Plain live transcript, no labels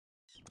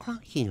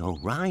Crikey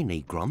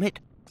O'Reilly, Gromit.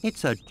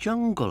 It's a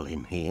jungle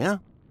in here.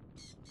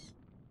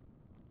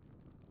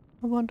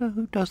 I wonder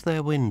who does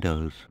their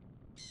windows.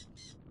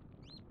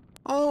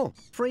 Oh,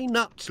 free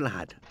nuts,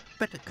 lad.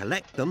 Better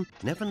collect them.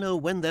 Never know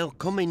when they'll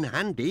come in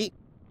handy.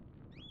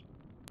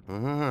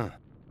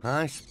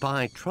 I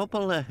spy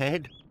trouble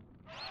ahead.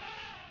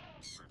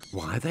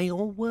 Why are they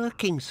all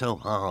working so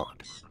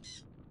hard?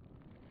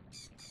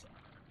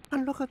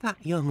 And look at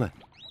that young'un.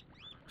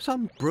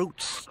 Some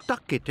brute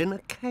stuck it in a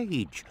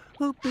cage.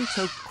 Who'd be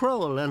so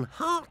cruel and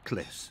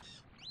heartless?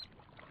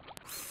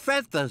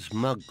 Feathers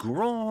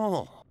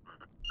McGraw.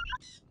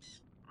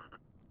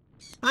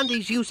 And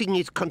he's using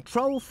his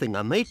control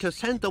thingamate to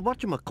send the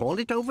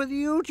whatchamacallit over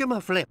the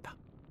Ujima-flip.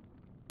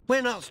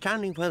 We're not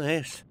standing for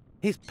this.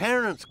 His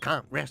parents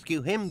can't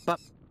rescue him, but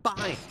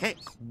by heck,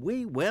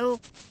 we will.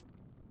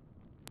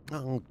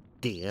 Oh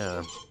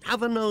dear.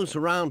 Have a nose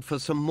around for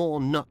some more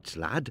nuts,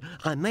 lad.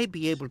 I may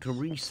be able to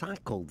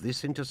recycle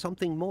this into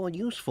something more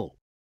useful.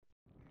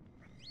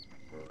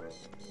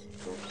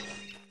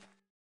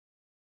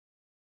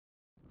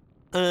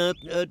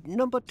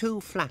 Number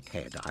 2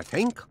 flathead, I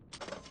think.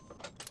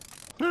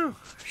 Oh,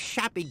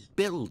 shabby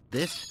build,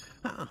 this.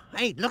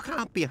 Hey, look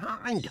out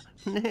behind.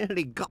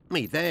 Nearly got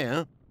me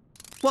there.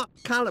 What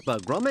caliber,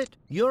 Gromit?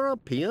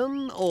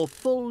 European or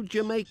full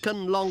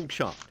Jamaican long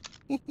shot?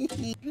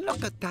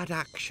 Look at that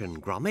action,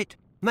 Gromit.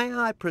 May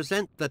I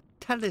present the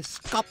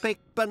telescopic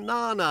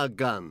banana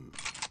gun?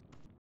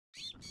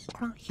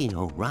 Crikey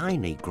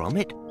O'Reilly,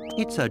 Gromit.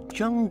 It's a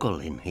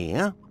jungle in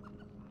here.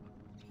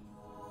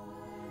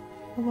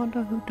 I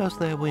wonder who does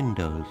their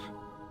windows.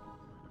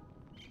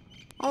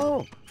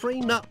 Oh,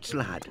 free nuts,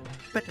 lad.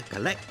 Better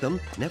collect them.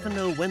 Never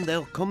know when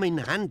they'll come in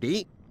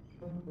handy.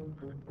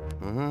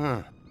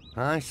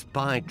 I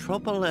spy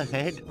trouble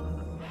ahead.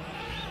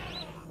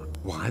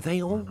 Why are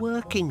they all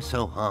working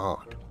so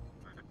hard?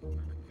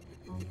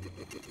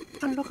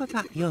 And look at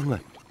that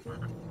young'un.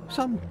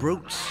 Some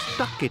brute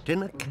stuck it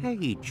in a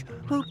cage.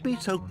 Who'd be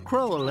so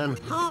cruel and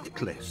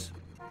heartless?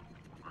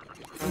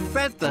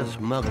 Feathers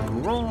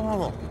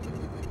McGraw.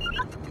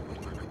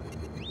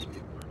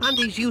 And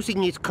he's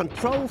using his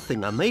control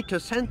thingamate to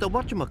send the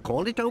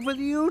whatchamacallit over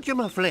the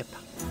Ujima-flip.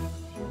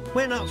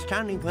 We're not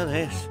standing for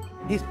this.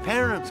 His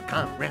parents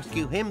can't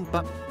rescue him,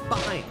 but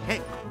by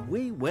heck,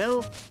 we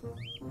will.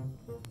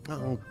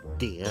 Oh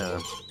dear.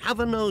 Have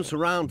a nose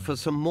around for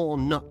some more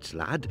nuts,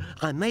 lad.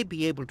 I may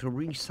be able to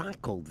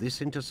recycle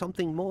this into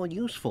something more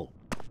useful.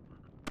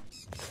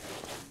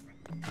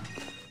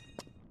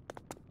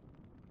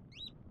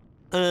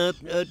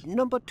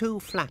 Number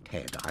 2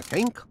 flathead, I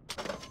think.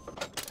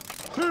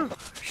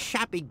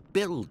 Shabby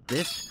build,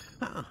 this.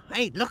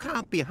 Hey, look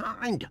out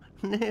behind.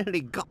 Nearly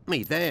got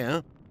me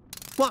there.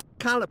 What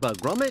caliber,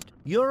 Gromit?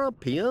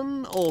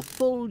 European or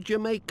full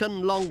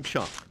Jamaican long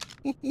shot?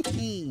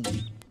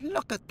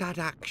 Look at that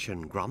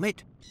action,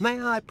 Gromit.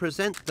 May I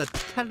present the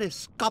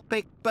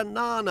telescopic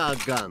banana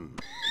gun?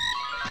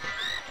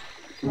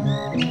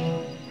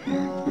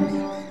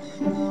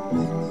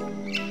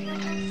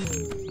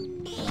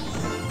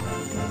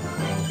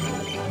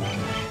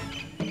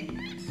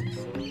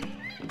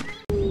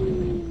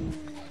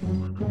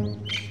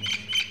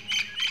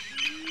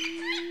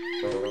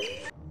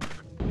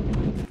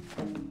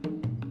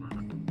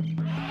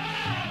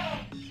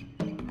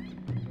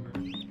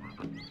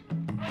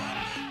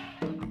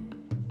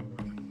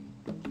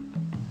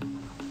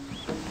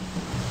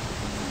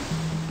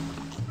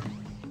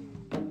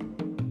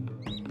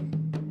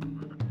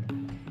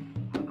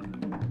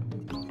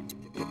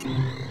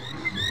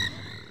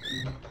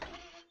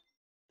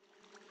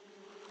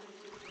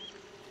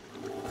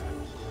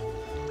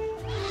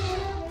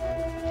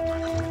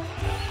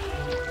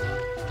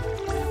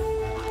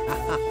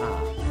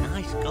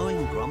 Nice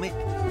going, Gromit.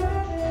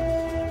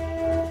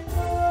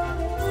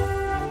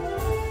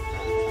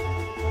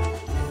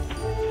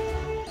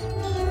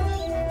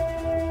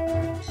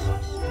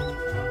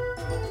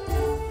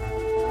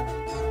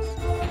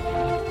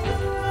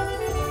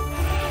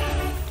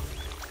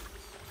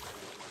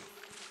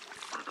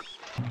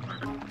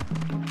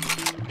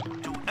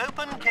 To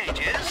open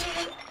cages,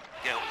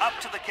 go up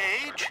to the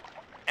cage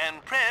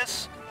and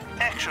press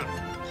action.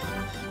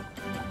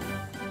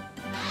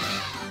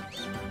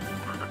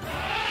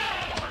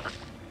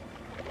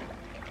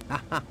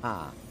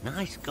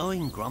 Nice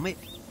going, Gromit.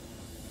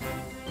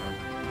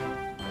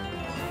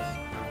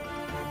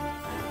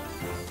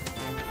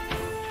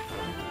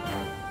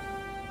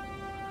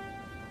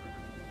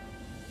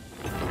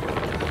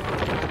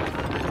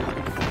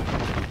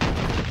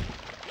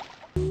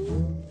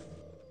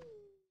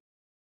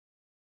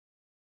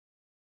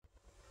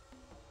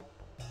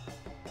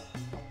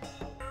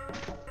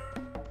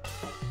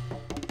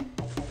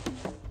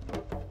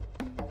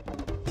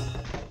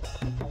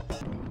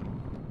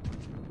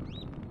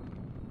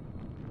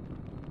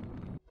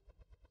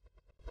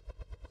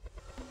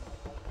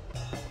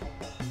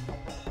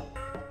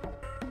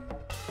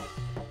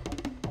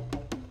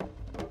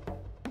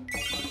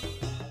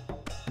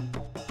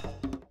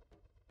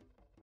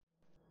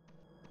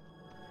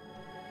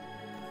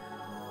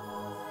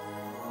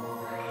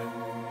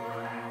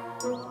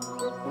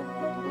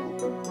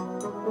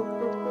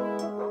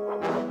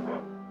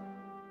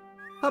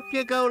 Up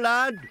you go,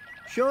 lad.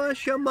 Show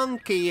us your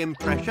monkey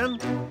impression.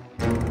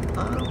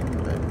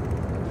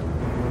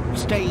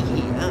 Stay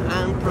here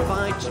and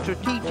provide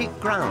strategic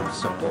ground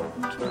support.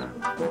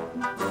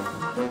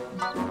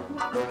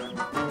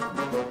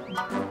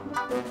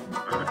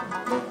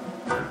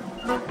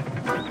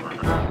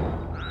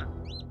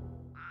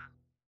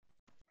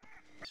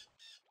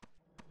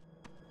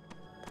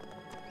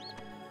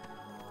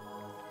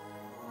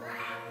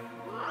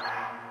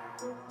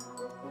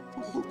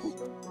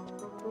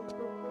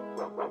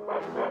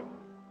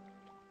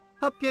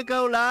 Up you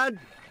go, lad.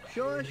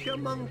 Show us your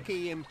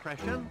monkey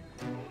impression.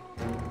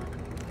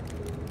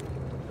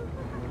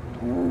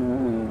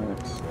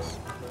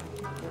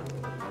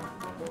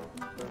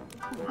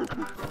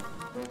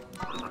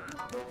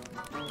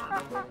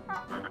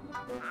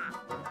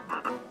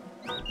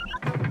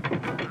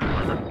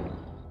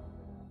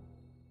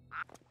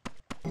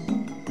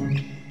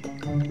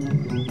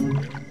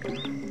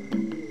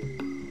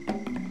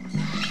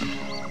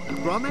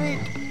 Gromit,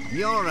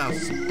 you're a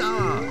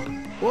star.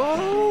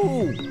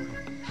 Whoa!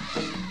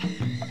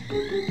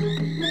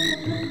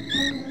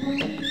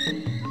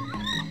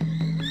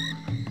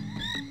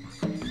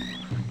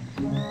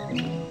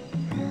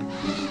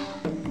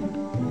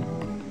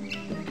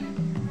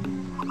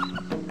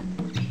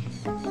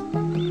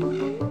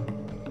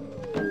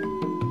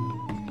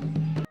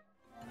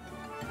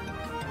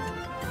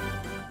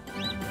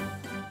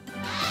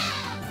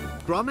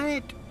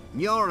 Gromit,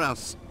 you're a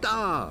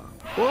star.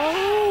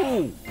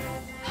 Whoa!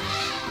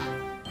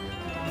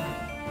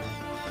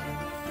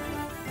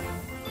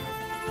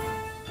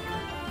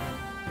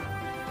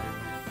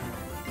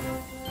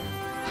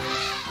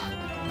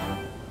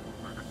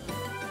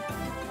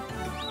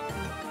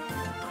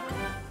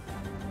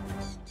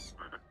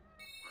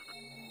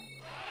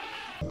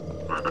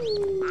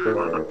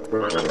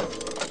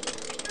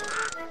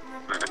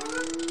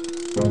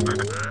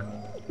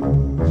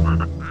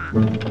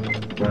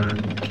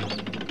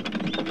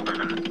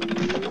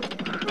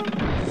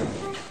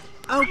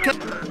 Okay.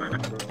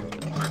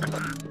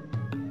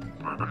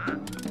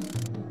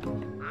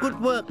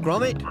 Good work,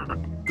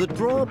 Gromit. The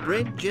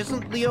drawbridge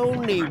isn't the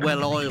only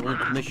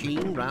well-oiled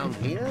machine round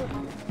here.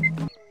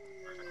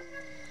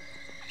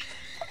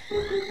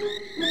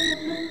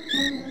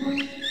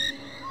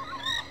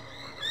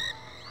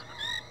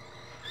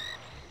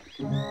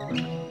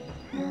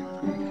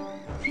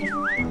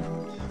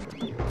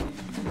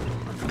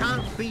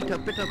 Can't beat a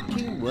bit of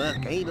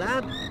teamwork, eh,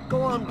 lad?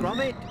 Go on,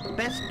 Gromit.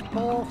 Best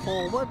paw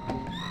forward.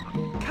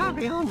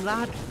 Carry on,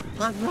 lad.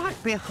 I'm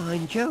right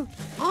behind you.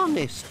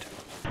 Honest.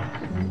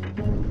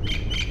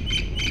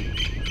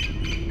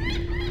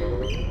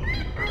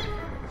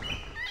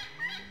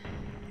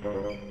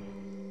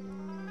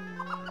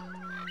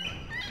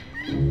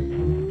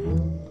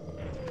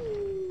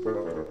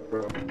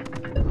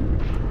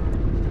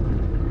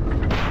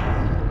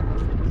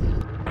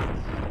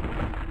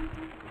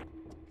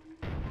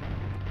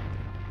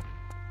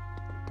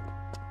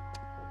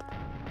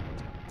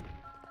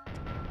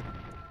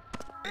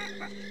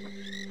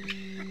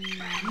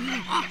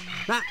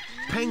 That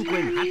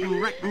penguin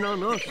hadn't reckoned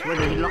on us when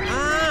he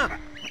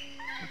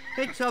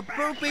It's a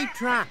booby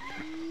trap!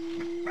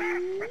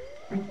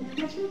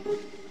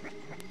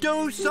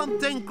 Do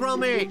something,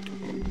 Gromit!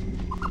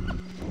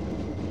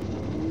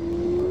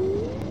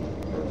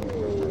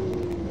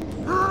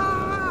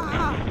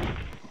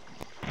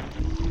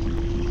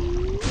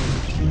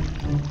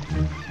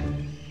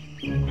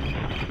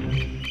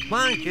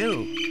 Mind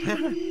you,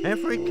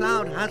 every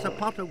cloud has a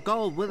pot of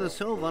gold with a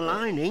silver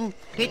lining.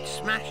 It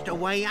smashed a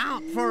way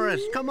out for us.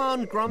 Come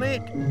on,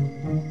 Gromit.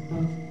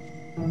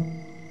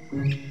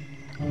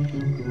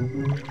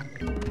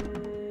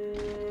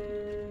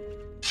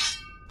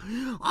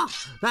 Oh,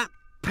 that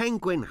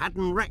penguin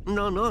hadn't reckoned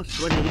on us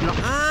when he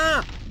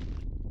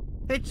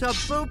It's a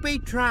booby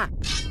trap.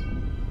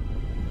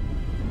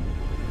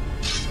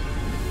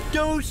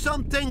 Do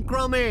something,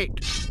 Gromit.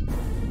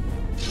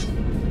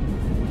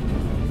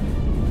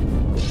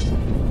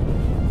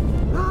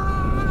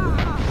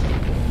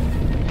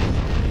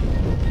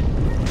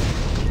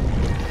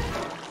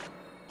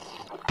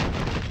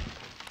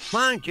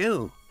 Mind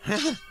you,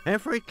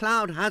 every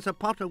cloud has a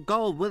pot of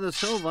gold with a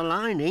silver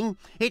lining.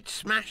 It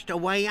smashed a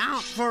way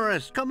out for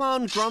us. Come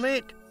on,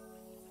 Gromit.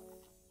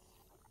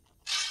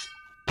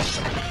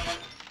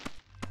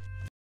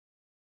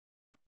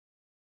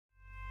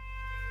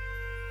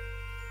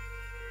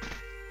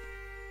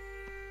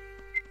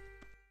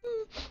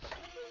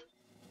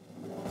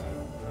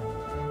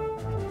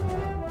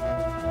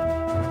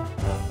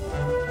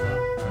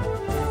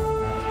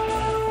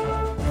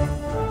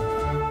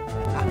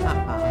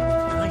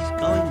 Nice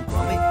going,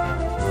 Gromit.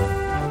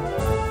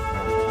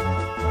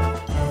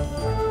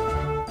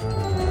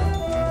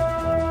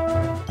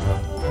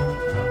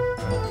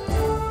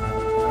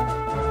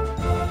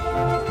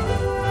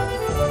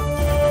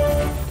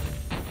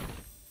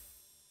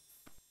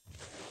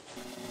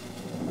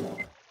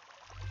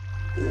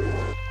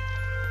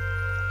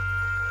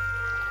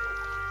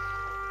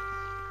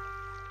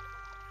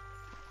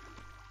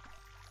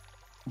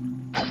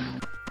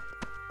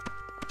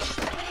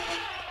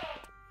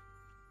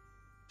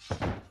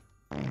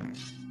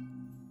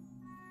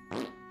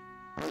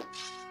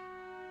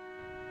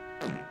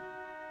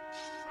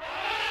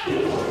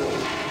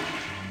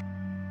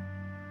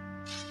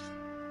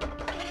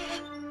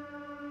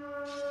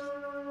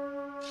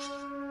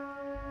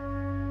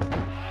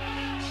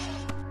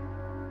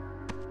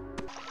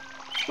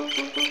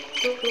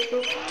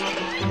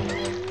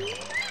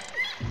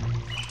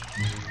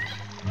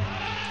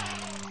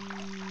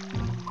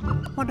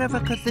 Whatever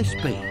could this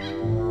be?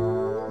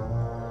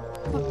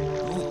 Good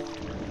Lord,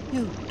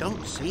 you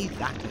don't see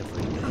that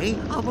every day.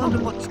 I wonder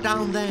what's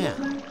down there.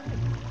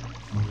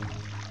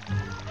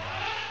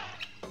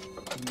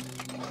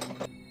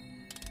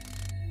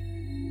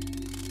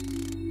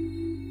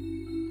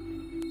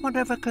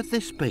 Whatever could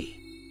this be?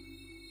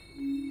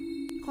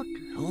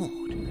 Good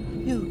Lord,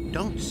 you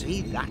don't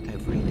see that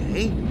every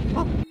day.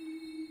 Oh.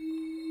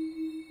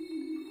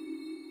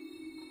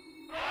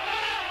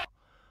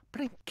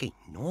 Blinking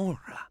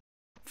Nora.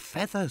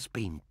 Feather's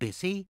been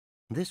busy.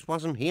 This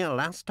wasn't here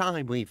last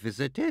time we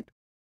visited.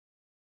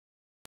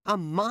 A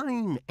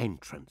mine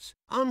entrance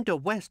under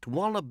West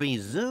Wallaby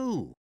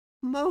Zoo.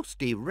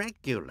 Most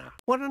irregular.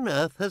 What on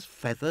earth has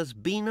Feathers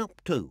been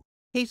up to?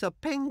 He's a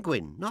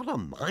penguin, not a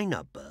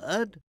minor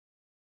bird.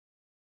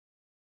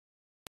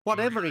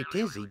 Whatever it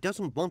is he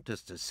doesn't want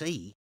us to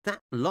see,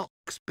 that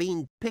lock's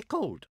been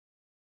pickled.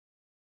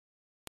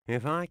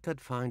 If I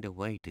could find a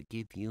way to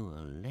give you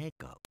a leg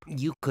up,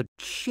 you could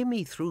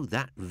shimmy through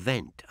that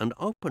vent and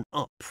open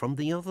up from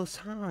the other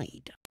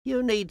side.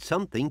 You need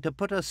something to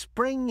put a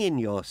spring in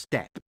your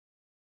step.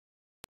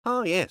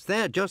 Oh yes,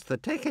 they're just the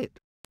ticket.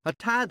 A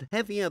tad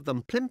heavier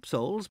than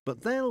plimsolls,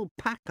 but they'll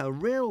pack a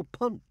real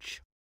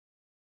punch.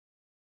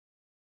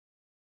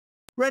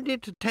 Ready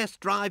to test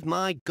drive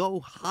my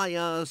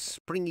go-higher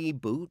springy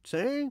boots,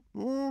 eh?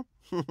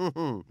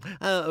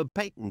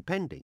 Patent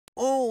pending.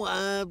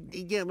 Oh,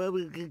 yeah,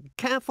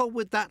 careful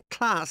with that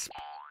clasp.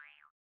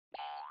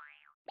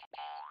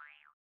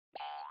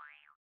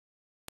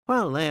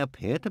 Well, they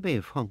appear to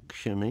be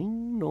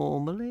functioning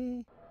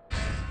normally.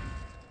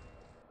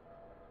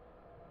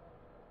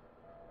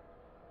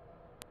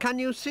 Can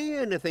you see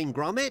anything,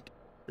 Gromit?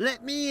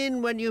 Let me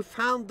in when you've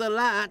found the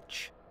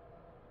latch.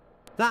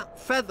 That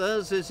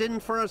Feathers is in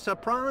for a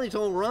surprise,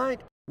 all right.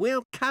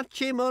 We'll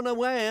catch him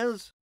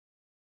unawares.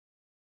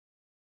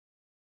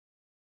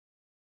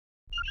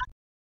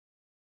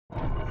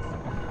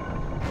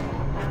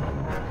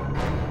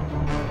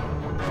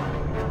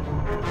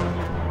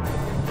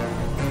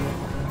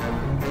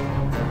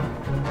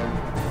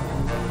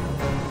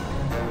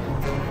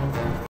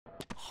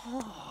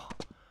 Oh,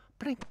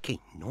 blinking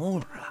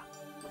Nora.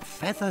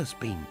 Feathers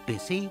been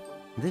busy.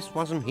 This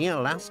wasn't here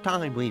last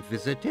time we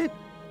visited.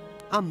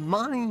 A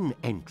mine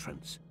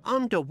entrance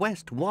under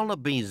West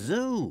Wallaby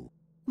Zoo.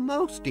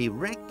 Most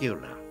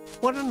irregular.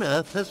 What on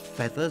earth has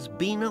Feathers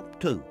been up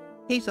to?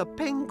 He's a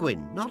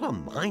penguin, not a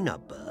minor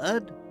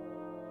bird.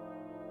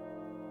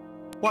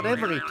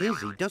 Whatever it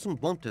is he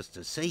doesn't want us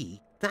to see,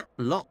 that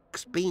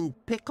lock's been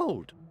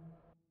pickled.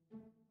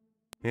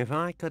 If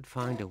I could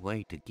find a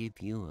way to give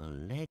you a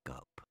leg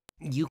up,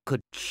 you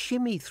could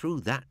shimmy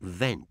through that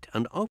vent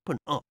and open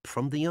up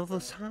from the other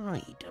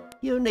side.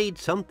 You need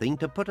something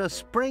to put a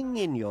spring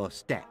in your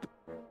step.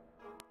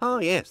 Oh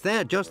yes,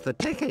 they're just the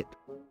ticket.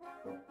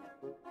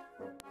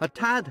 A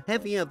tad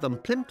heavier than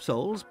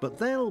plimsolls, but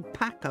they'll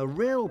pack a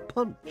real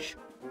punch.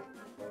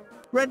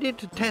 Ready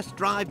to test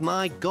drive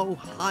my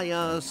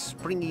go-higher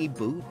springy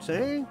boots,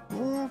 eh?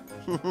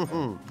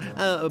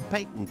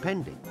 Patent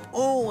pending.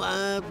 Oh,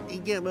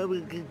 yeah,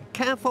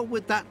 careful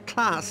with that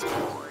clasp.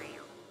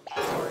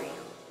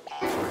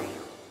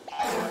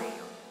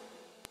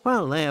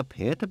 Well, they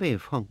appear to be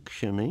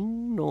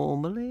functioning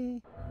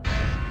normally.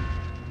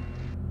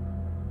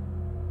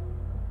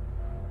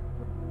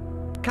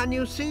 Can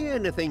you see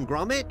anything,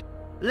 Gromit?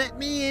 Let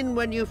me in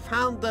when you've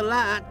found the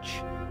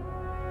latch.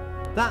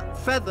 That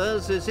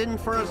Feathers is in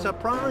for a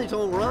surprise,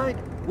 all right.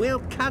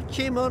 We'll catch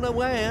him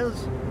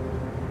unawares.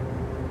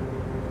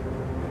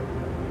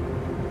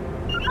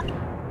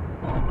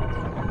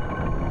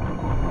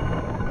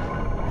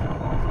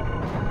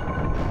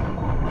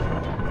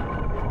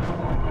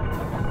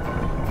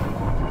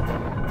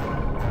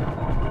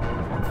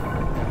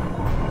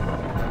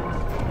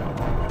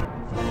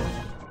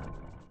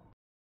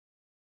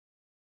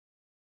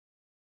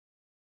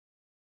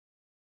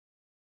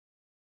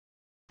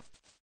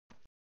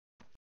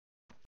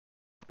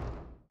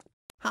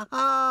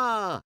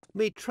 Ha-ha!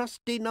 Me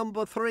trusty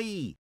number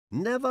 3.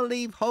 Never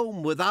leave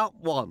home without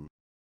one.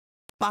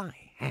 By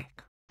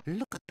heck,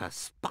 look at the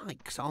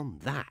spikes on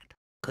that.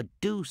 Could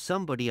do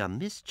somebody a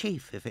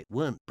mischief if it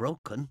weren't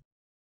broken.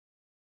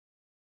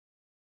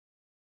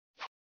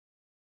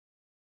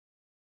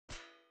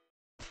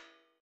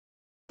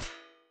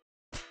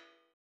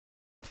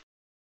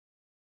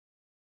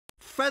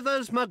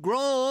 Feathers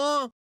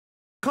McGraw!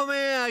 Come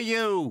here,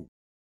 you!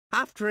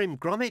 After him,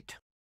 Gromit.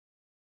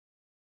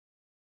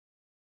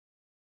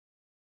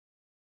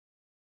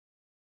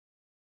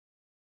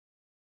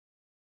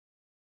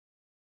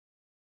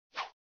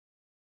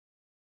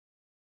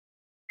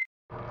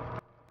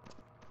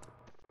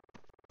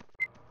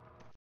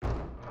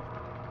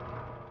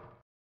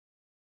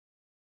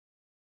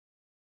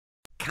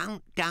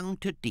 Countdown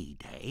to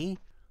D-Day?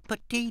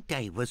 But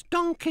D-Day was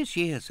donkeys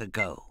years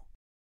ago.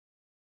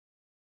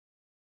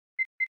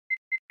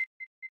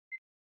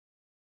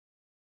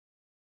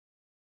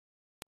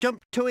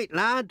 Jump to it,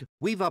 lad.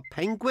 We've a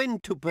penguin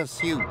to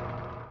pursue.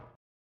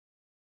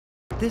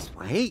 This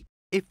way.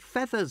 If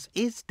Feathers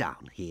is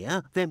down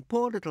here, then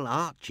poor little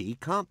Archie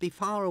can't be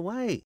far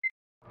away.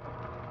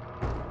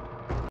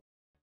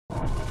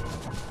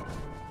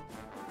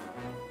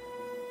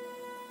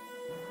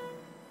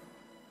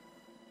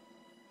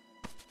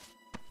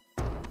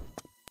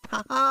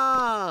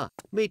 Ha-ha!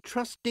 Me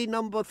trusty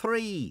number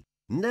 3.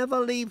 Never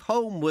leave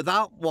home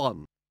without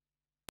one.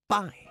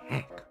 By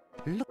heck,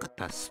 look at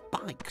the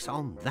spikes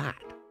on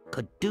that.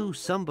 Could do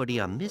somebody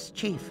a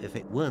mischief if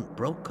it weren't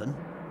broken.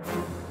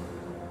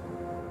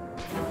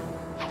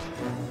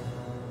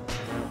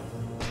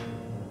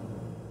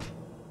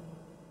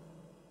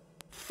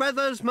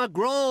 Feathers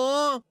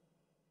McGraw!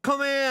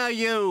 Come here,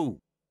 you!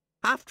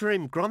 After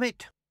him,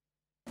 Gromit.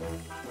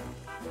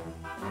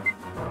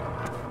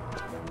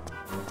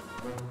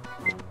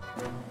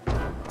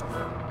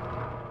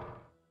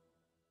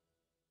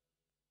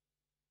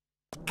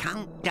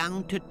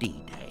 Countdown to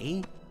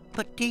D-Day?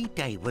 But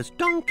D-Day was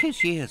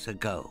donkeys years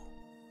ago.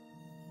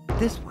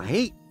 This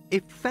way.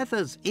 If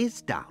Feathers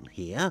is down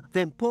here,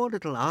 then poor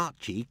little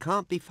Archie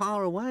can't be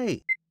far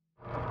away.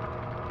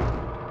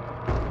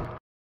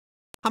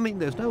 I mean,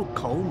 there's no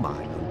coal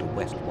mine under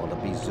West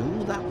Wallaby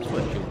Zoo, that's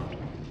for sure.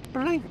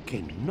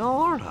 Blinking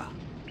Nora!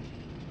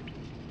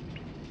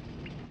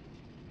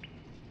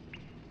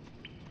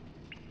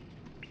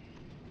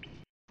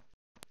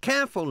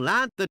 Careful,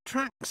 lad, the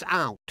track's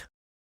out.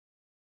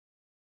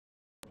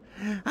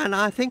 And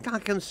I think I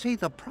can see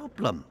the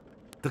problem.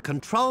 The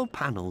control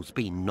panel's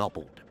been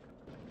nobbled.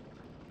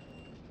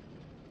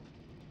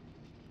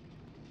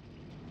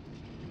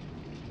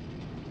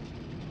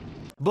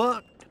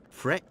 But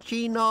fret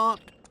ye not.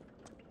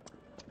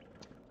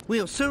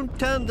 We'll soon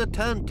turn the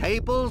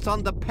turntables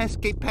on the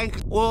pesky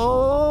peg. Whoa!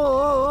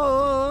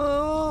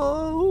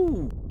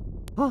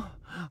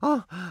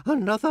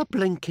 Another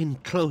blinking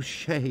close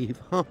shave.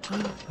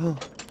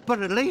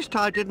 But at least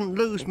I didn't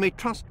lose me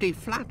trusty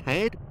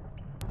flathead.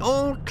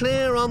 All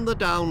clear on the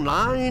down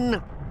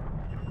line.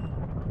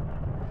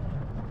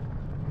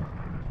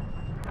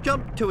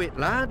 Jump to it,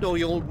 lad, or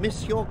you'll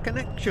miss your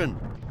connection.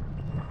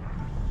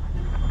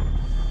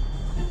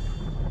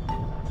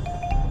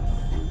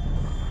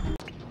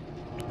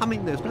 I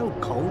mean, there's no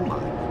coal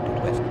mine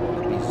under West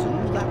Wallaby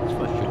Zoo, that's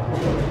for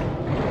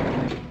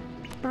sure.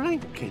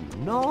 Blinking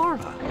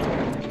Nora!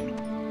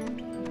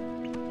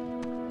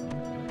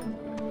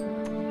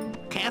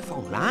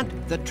 Careful, lad,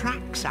 the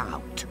track's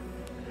out.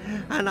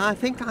 And I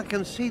think I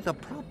can see the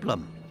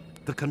problem.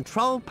 The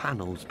control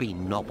panel's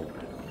been nobbled.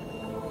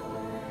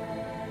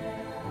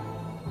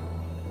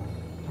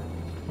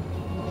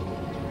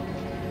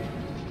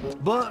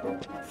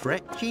 But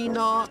fret ye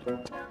not.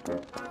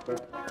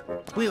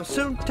 We'll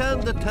soon turn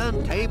the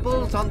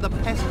turntables on the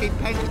pesky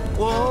peg.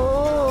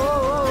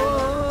 Whoa!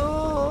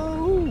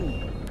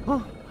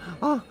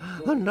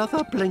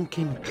 Another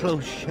blinking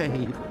close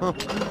shave.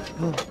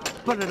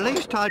 But at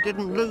least I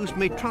didn't lose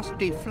me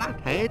trusty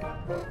flathead.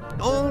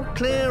 All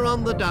clear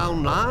on the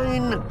down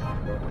line.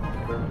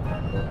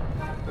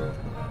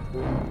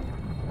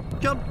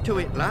 Jump to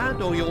it,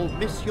 lad, or you'll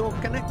miss your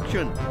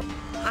connection.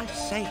 I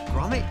say,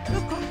 Gromit,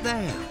 look up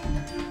there.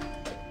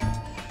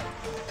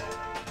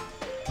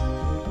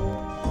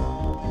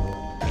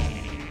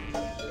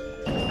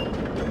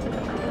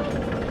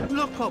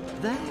 Look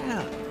up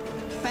there.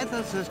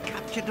 Feathers has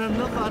captured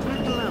another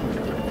little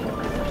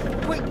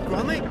one. Quick,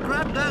 Gromit,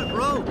 grab that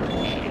rope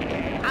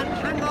and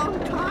hang on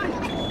tight.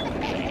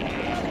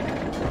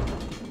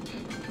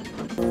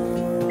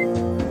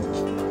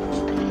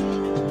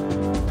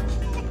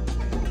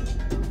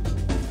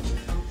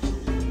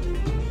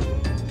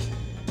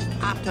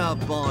 Atta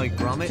boy,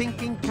 Gromit.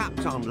 Thinking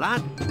cap's on,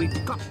 lad.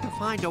 We've got to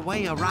find a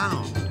way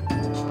around.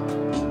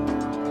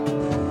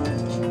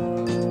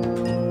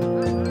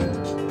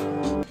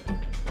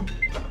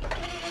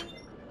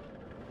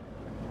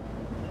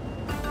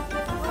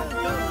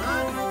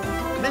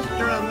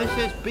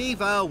 Mrs.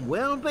 Beaver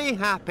will be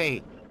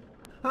happy.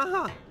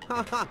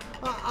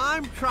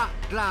 I'm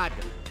trapped, lad.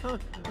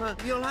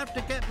 You'll have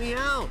to get me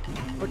out,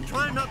 but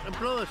try not to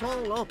blow us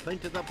all up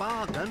into the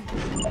bargain.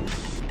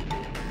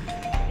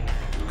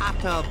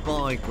 Atta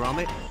boy,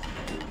 Gromit.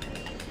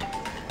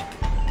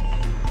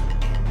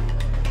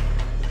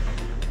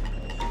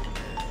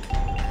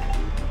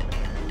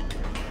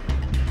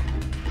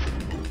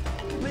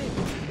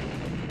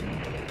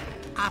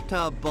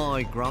 Atta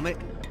boy, Gromit.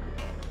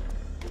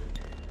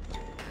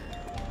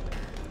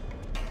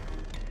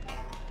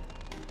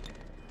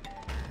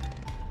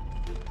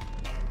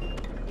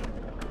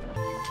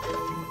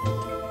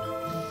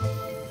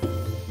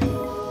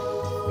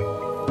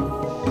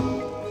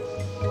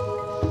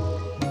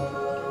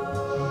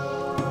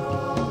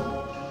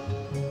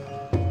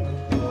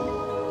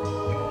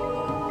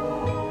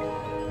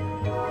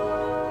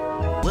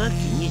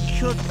 Working, it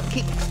should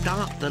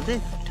kick-start the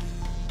lift.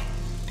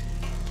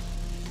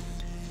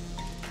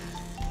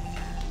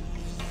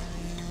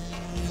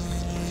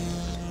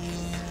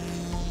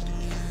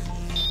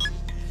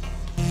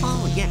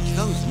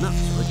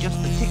 nuts were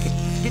just the ticket.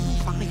 Didn't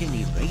find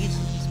any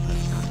raisins, but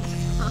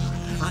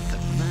I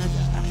could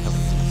murder a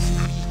helpful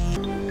snack.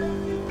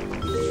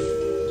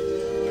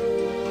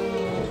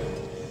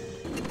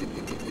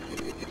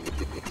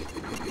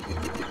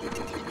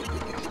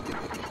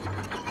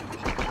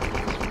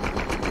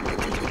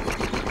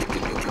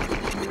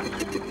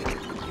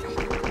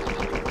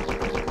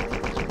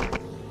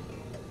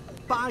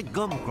 By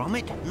gum,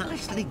 Gromit,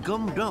 nicely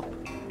gummed up.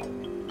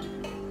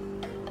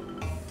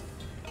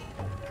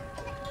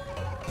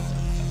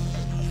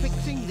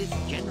 Fixing this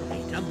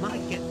generator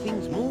might get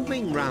things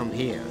moving round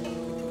here.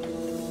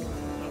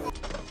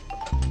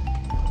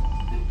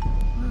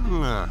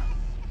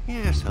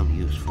 Here's some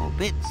useful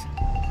bits.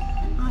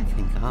 I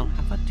think I'll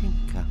have a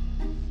tinker.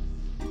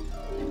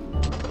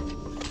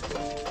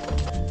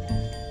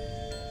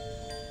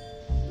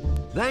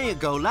 There you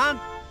go, lad.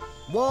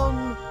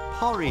 One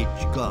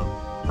porridge gun.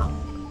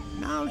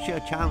 Now's your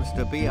chance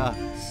to be a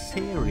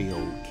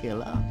serial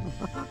killer.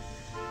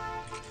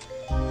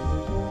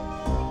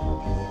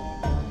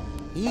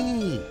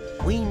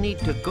 We need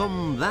to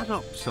gum that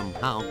up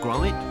somehow,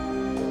 Gromit.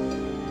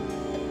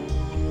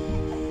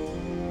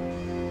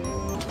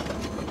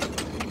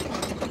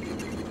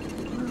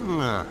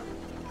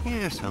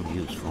 Here's some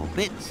useful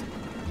bits.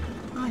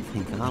 I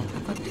think I'll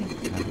have a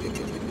tinker.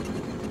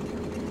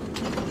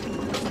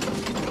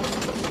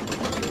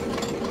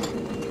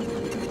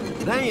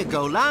 There you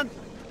go, lad.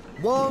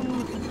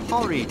 One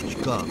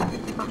porridge gun.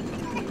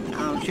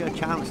 Now's your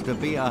chance to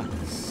be a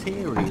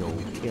serial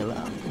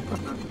killer.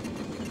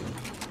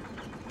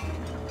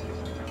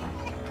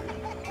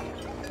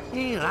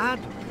 Hey, lad,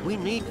 we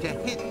need to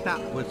hit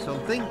that with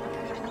something.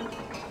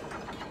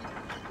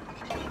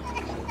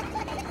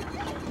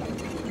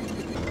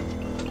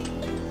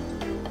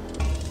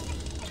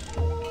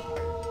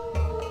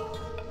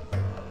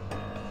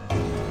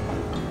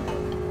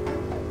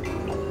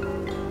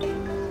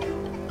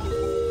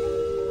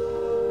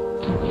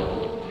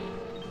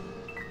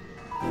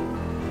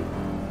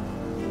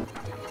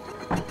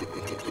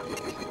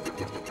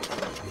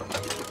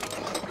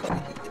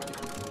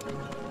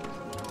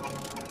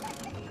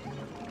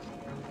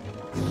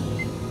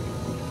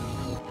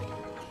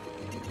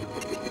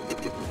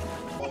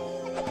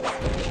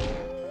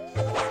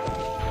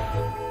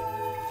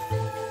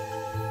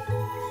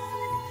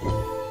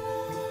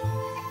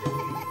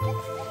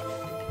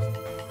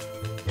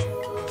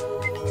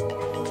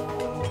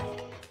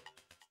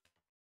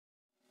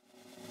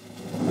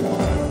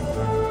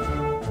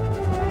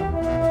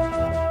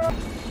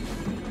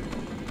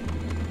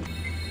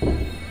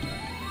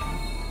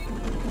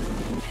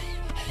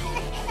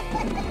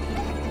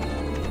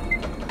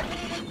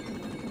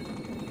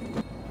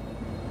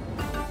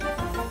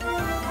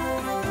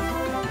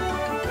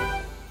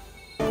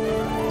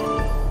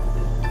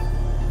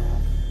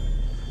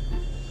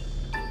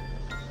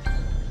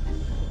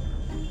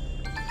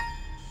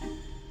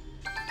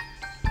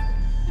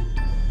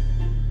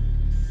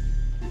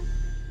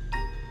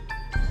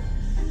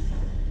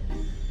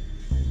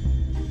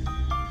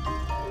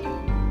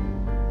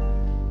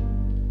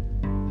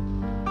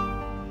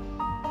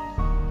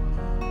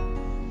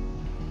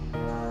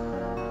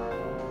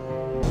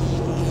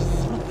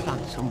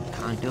 Some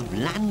kind of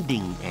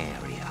landing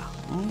area.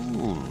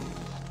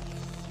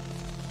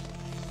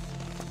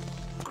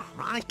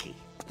 Crikey,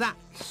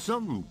 that's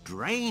some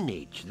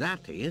drainage,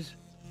 that is.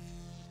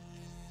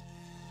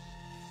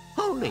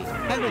 Holy,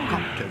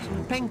 helicopters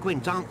and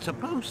penguins aren't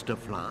supposed to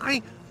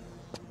fly.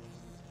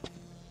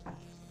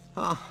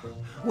 Oh,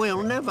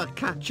 we'll never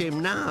catch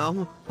him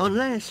now,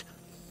 unless...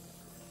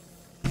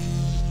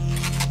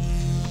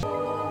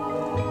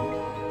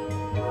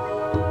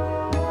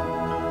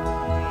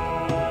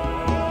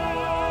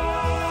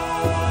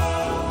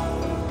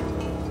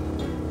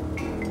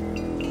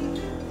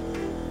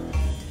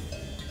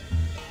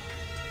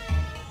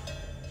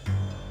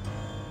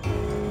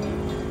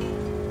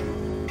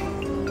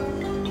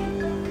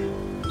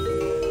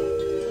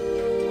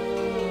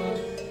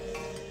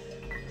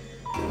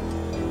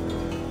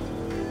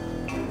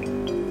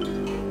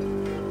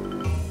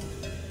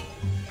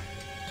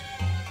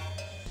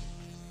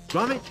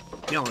 Gromit,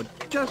 you're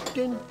just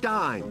in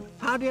time.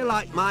 How do you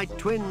like my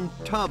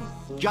twin-tub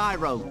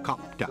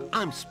gyrocopter?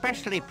 I'm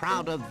specially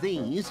proud of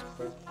these.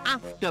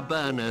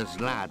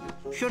 Afterburners, lad.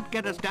 Should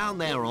get us down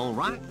there all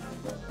right.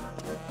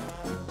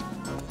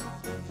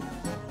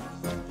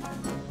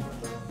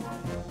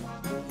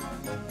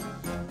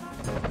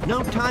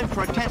 No time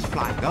for a test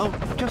flight, though.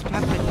 Just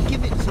have to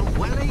give it some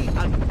welly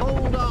and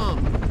hold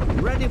on.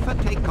 Ready for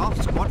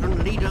takeoff,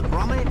 Squadron Leader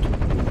Gromit?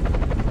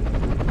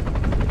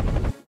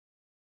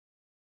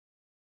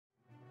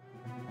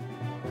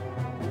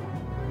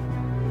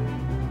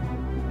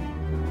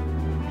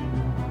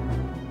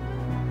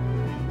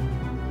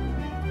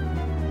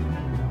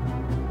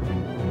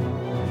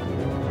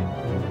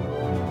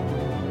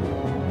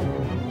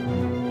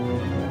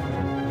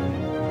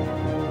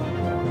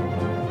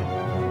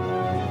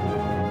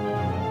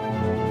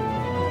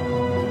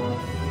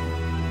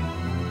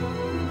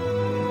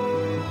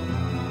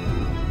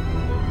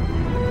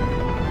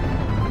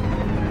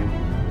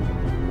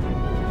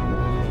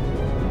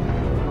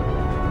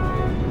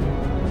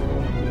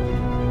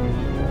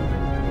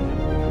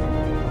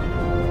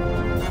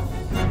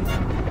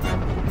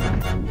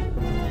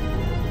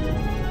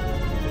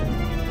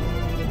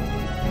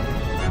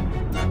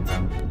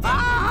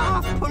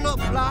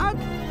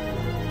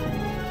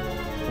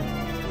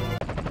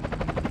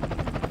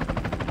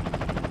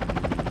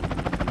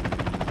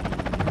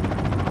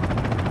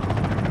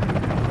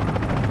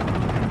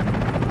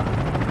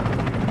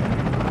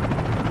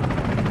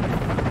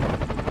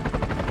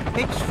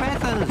 It's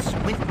feathers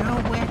with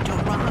nowhere to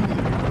run.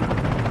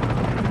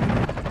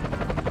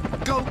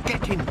 Go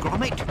get him,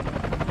 Gromit.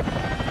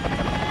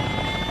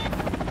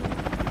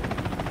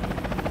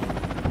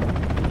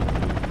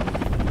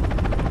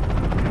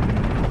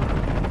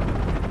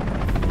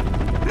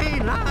 Hey,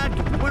 lad,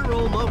 we're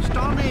almost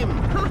on him.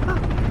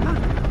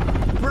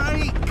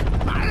 Break.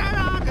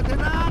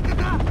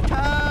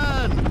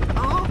 Turn.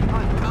 Oh,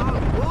 I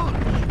can't watch.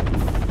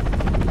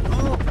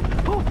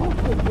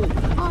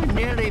 I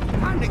nearly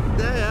panicked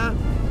there.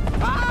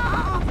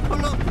 Ah!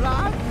 Look,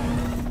 lad.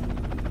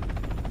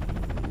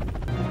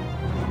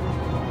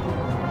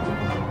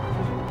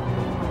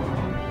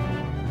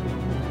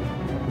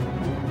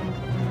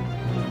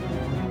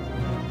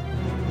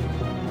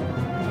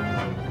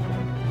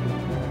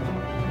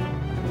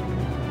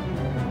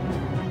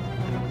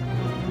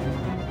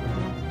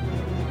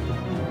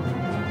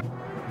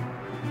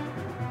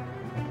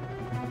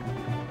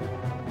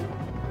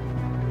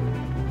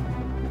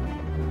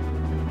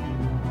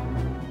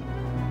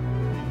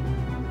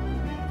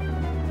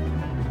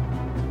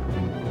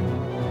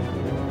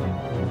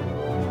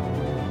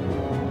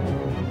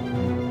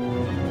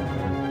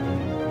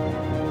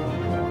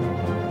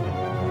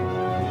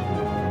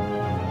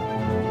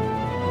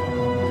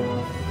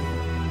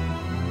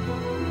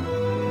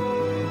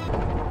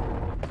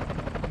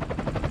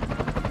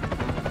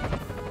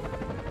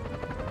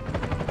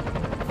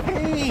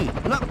 Hey,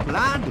 look,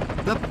 lad,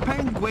 the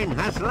penguin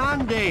has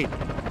landed.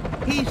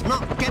 He's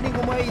not getting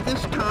away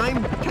this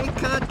time. Take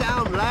her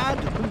down, lad.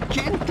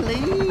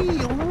 Gently.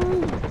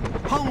 Ooh.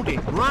 Hold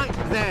it right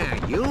there,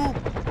 you.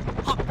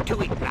 Hop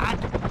to it, lad.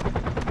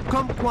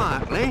 Come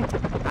quietly,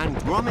 and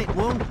Gromit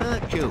won't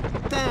hurt you.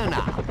 There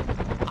now.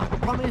 I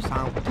promise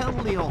I'll tell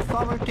the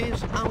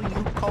authorities how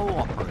you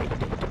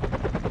cooperated.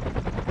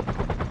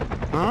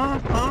 Huh?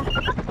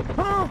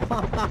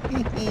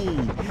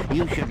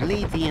 You should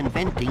leave the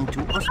inventing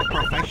to us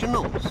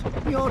professionals.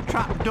 Your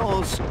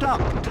trapdoor's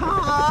stuck.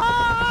 Tie!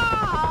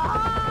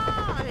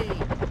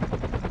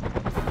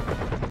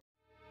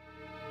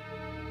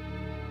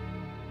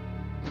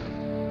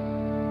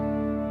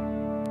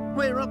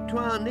 We're up to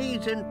our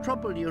knees in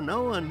trouble, you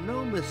know, and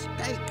no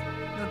mistake.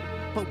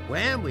 But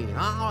where we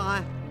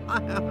are, I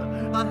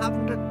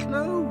haven't a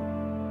clue.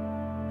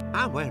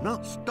 And we're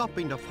not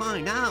stopping to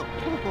find out.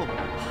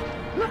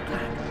 Look,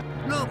 lad.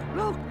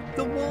 Look,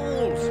 the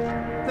walls.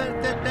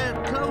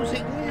 They're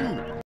closing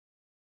in.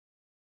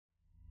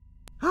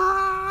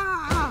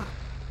 Ah!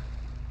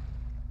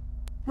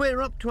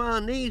 We're up to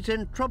our knees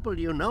in trouble,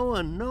 you know,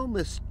 and no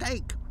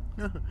mistake.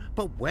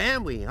 But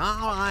where we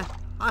are,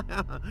 I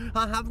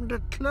haven't a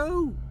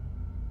clue.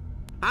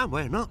 And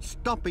we're not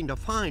stopping to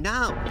find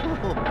out.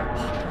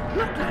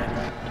 Look,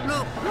 lad.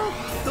 Look,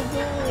 the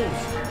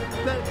walls.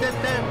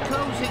 They're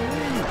closing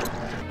in.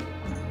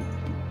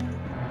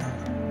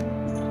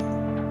 Leave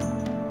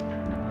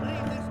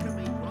this to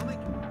me, Gromit.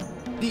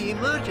 The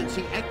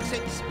emergency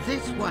exit's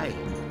this way.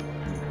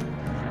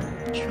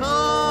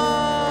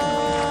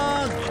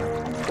 Charge!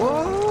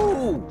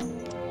 Whoa!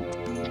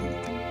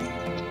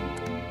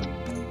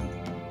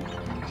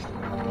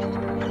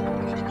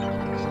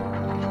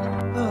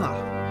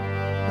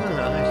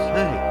 I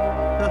say.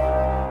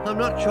 I'm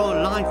not sure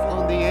life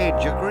on the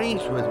edge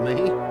agrees with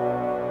me.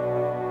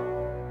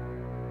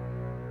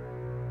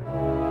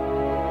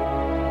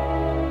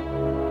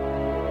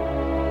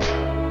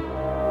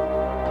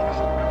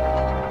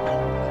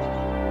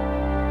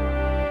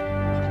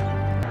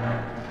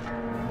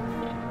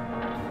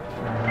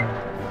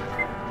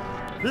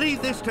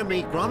 Leave this to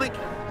me, Gromit.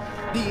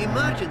 The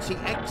emergency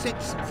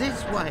exit's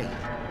this way.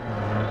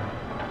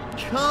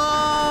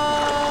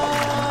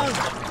 Charge!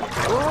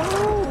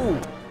 Oh!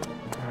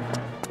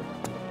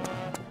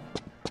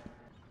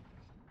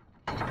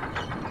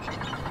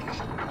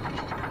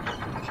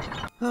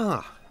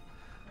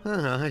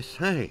 I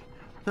say.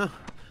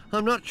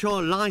 I'm not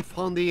sure life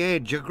on the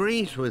edge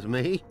agrees with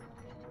me.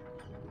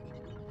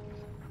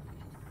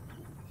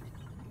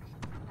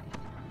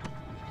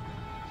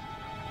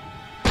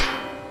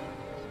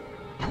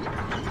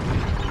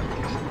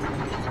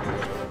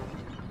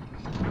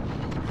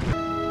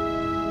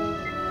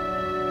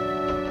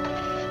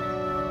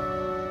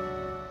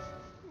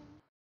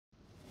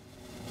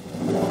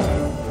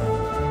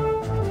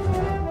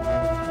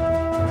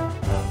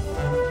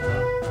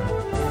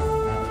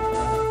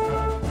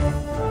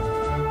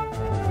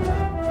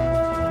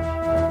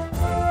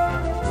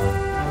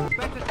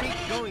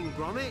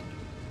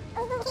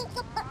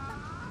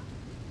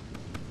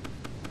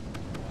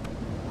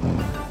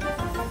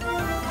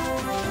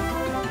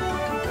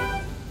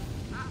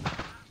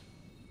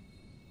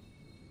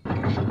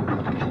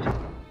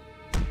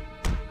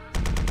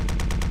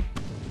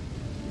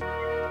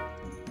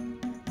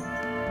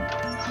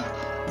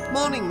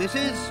 Morning,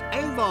 Mrs.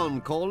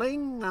 Avon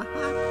calling.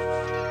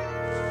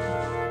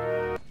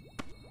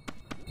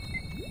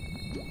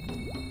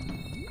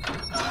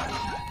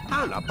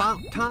 How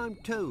about time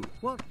too?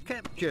 What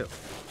kept you?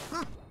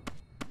 Huh.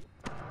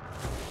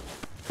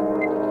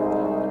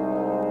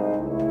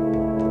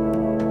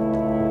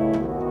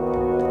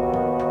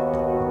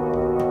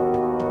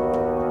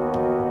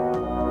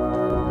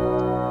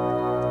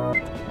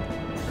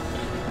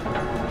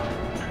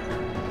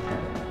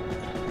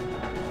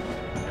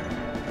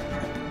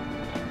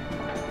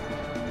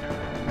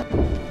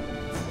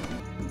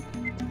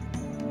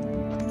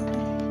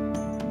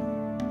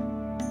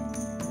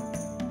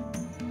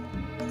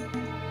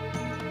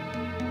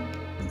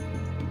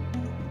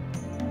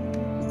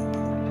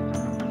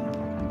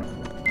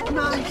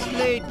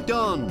 Nicely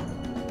done.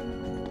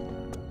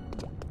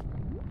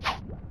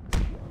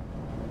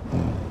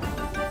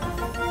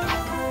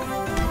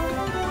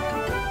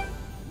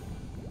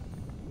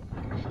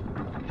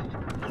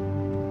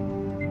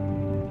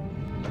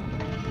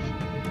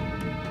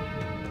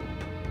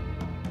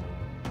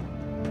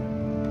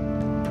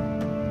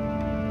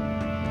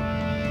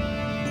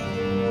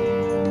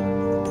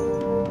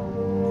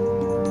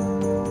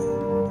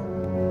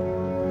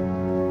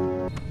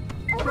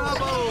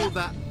 Bravo,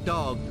 that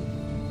dog.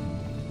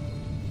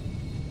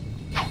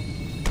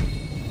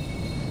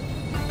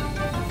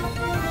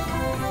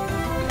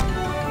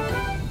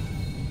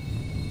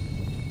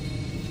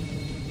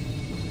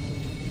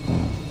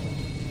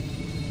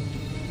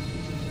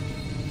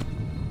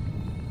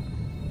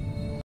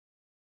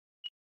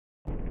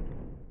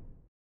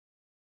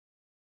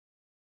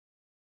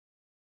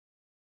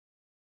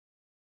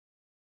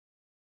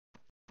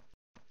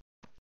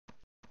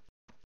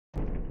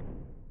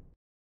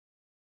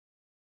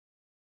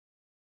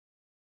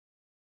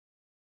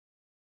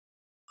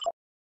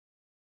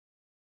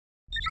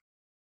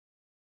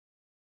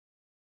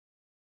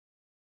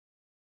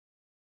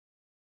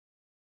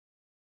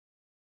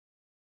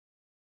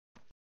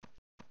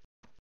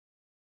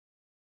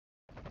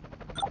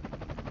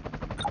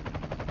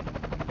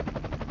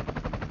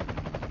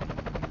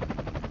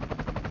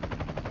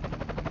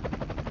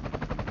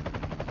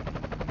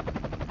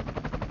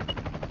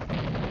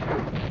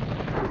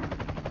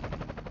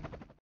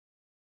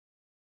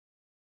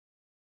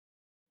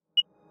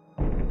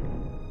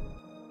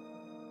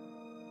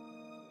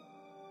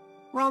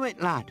 Right,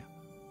 lad.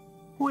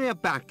 We're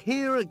back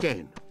here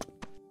again.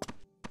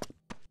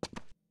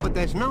 But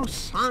there's no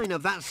sign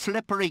of that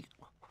slippery...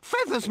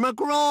 Feathers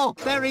McGraw!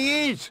 There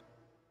he is!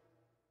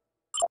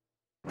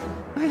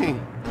 Hey,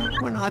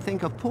 when I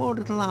think of poor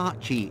little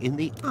Archie in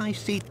the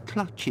icy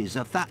clutches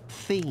of that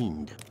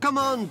fiend. Come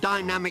on,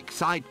 dynamic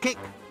sidekick,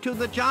 to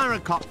the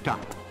gyrocopter.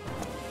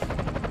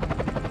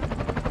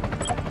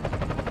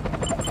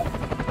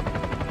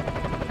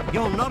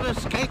 You'll not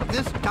escape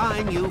this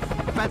time, you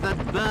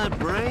feathered bird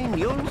brain,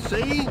 you'll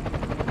see.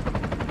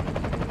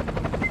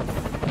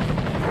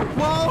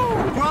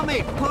 Whoa!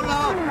 Gromit, pull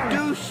up!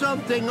 Do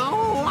something!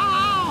 Oh,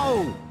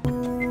 ow!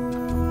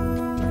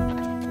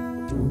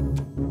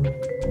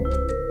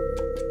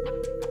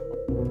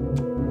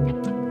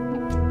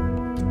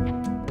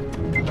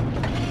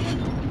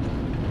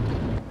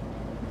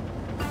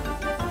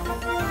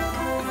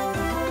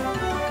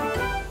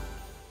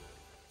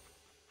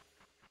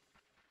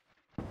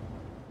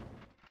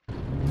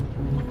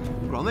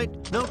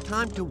 Gromit, no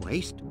time to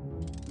waste.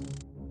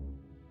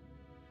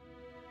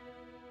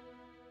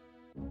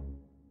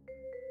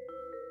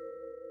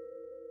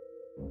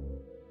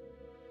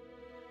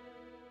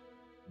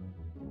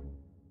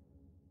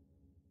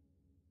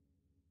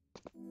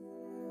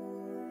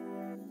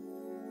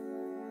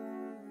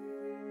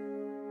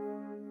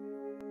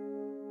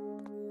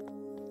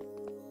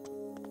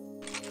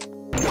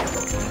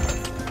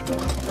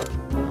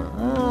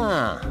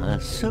 Ah, a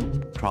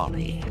soup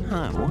trolley.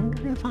 I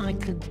wonder if I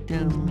could,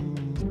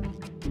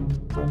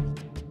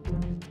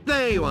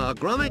 There you are,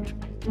 Gromit.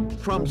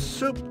 From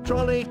soup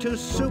trolley to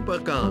super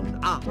gun,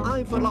 a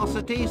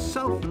high-velocity,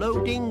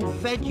 self-loading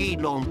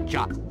veggie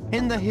launcher.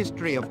 In the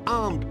history of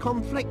armed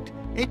conflict,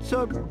 it's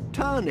a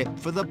turnip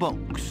for the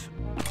books.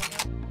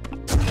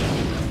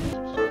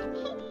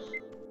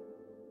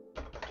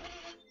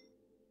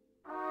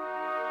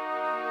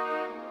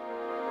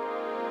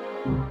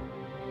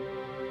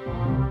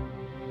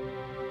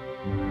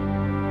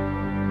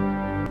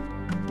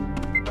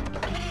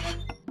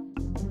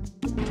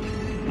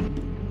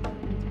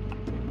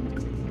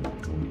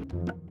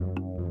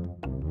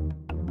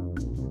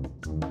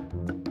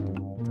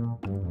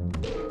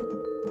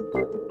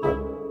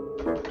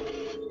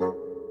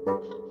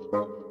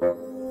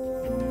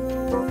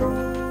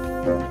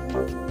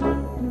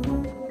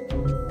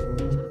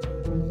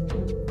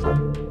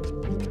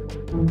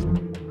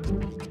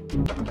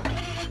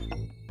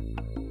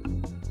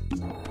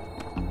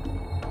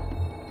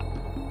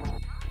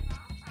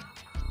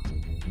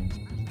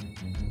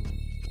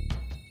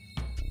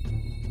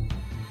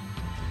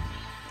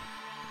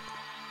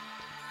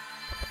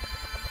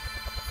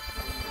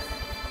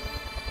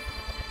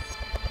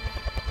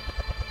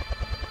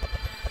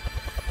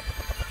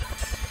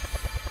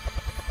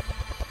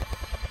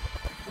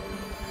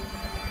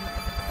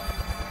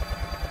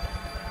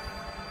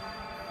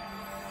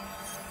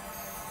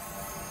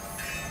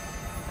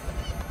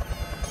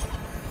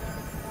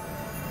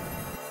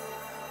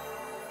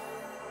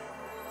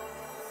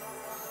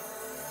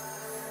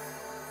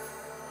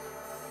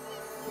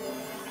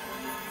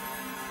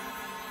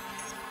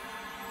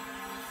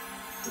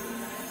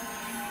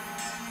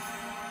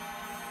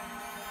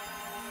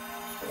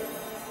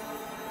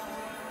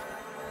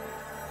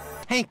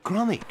 Hey,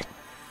 Gromit,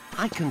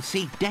 I can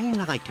see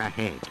daylight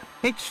ahead.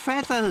 It's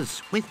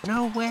Feathers with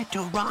nowhere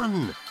to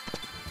run.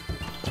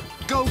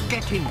 Go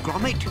get him,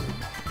 Gromit.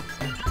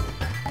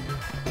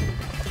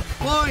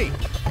 Boy,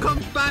 come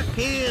back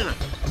here.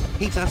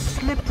 He's a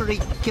slippery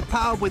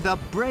kipper with a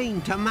brain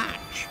to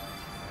match.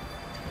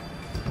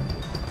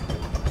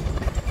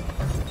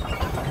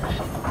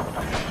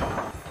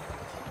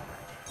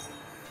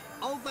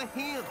 Over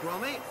here,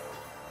 Gromit.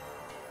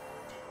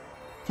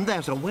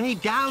 There's a way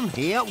down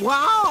here.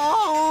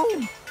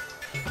 Whoa!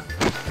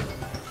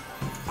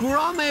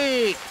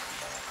 Gromit!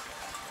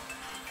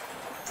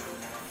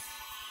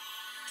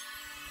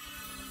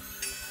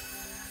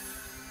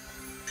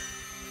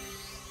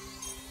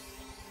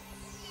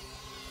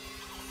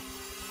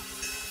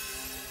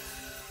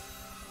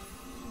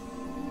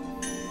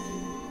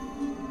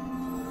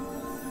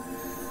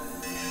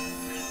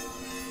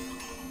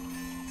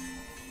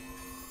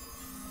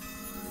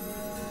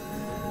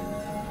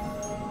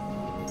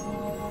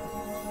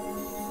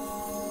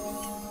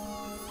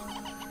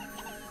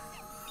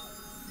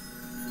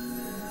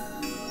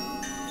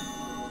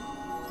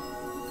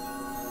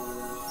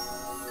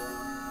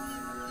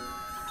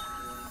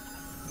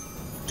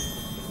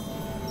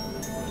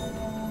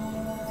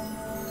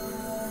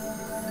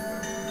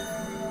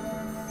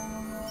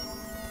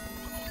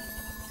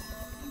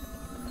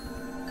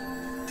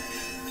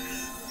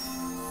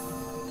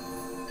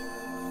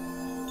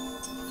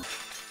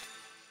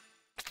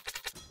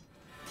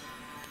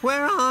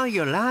 Where are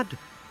you, lad?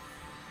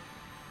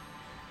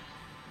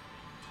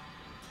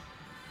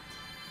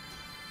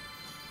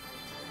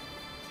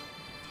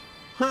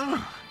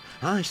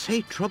 I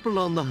see trouble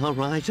on the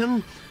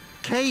horizon.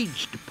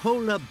 Caged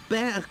polar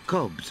bear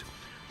cubs.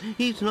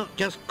 He's not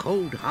just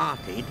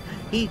cold-hearted,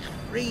 he's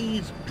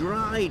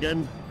freeze-dried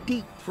and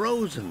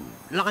deep-frozen,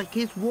 like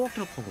his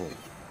waterfall.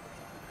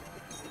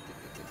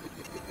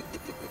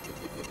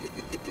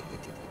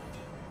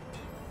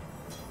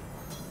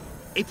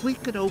 If we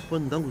could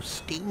open those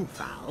steam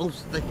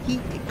valves, the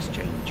heat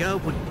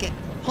exchanger would get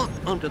hot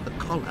under the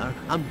collar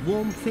and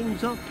warm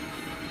things up.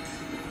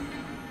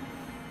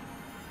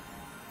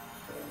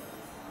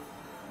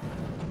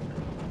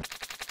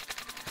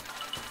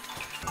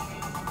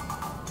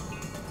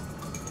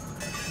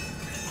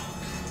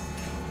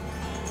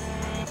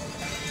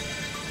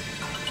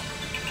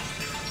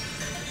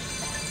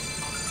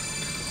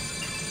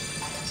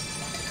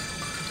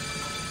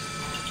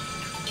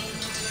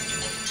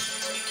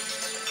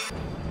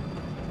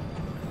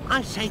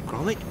 I say,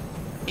 Gromit,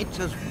 it's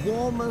as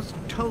warm as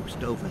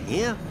toast over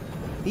here.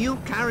 You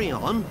carry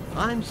on,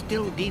 I'm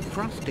still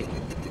defrosting.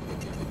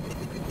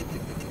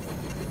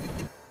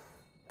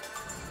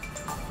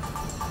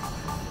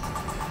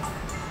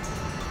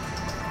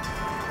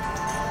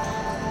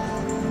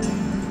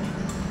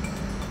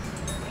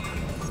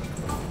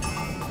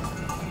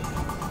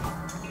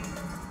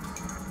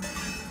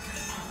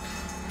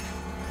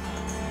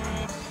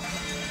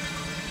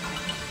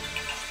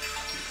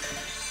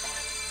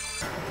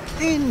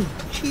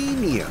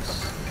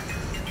 Ingenious.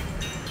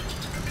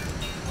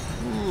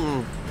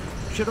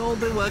 Should all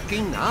be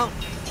working now.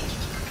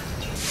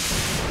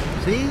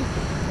 See?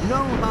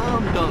 No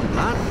harm done,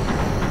 lad.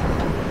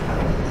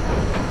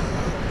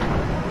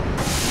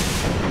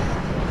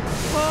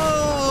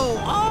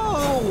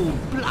 Oh,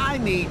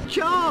 blimey,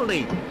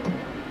 Charlie.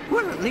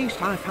 Well, at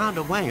least I found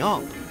a way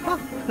up.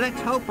 Let's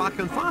hope I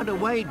can find a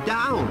way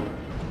down.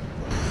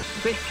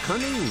 Bit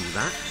cunning,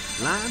 that,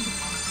 lad.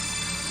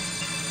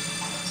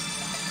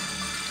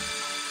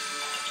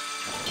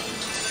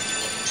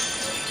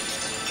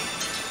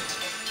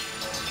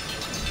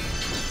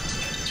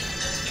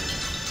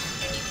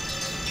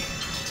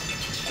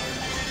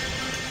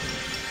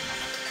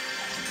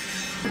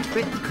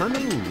 Bit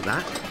cunning,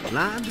 that,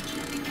 lad.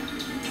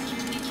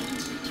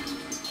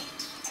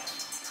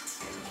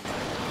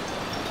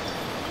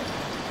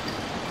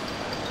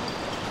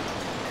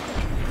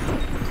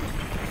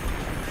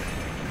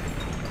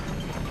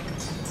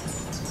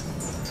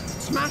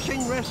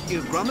 Smashing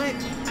rescue, Gromit,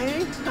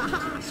 eh?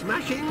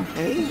 Smashing,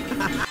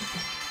 eh?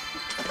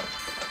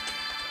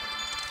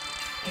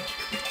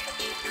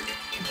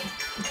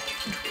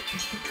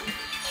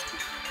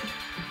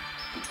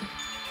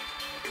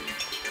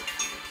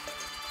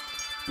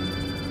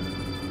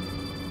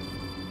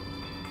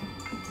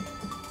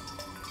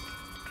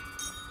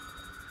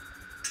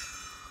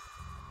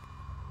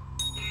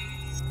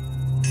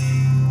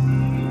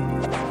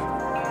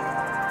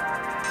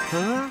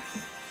 Huh?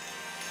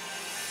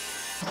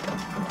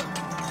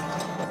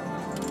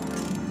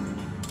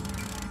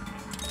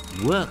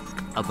 Work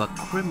of a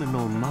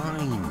criminal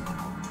mind.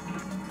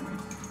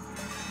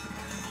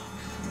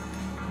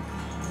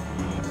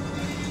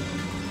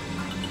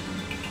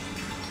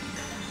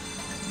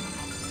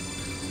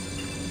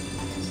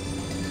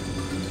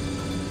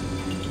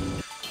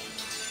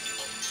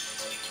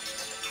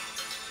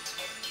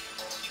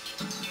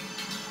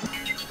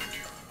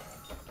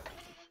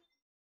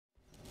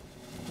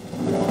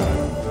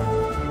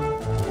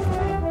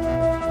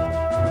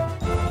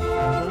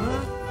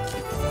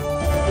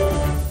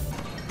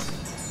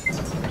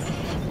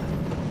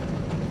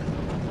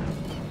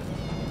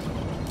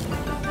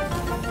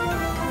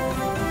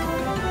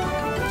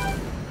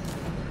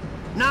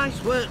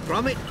 Nice work,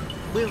 Gromit.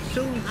 We'll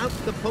soon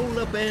have the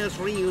polar bears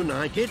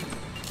reunited.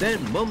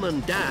 Then Mum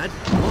and Dad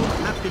won't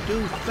have to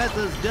do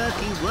Feather's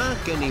dirty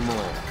work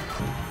anymore.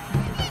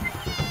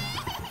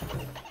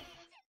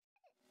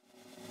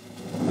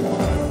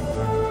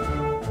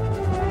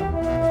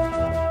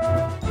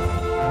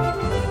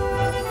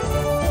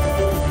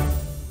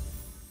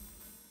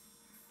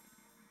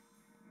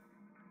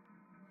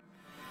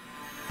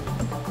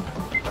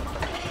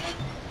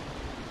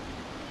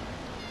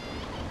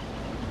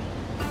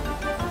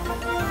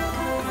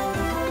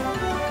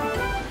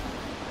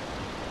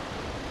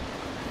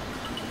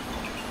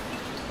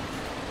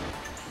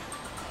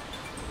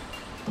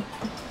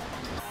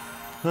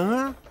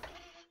 Huh?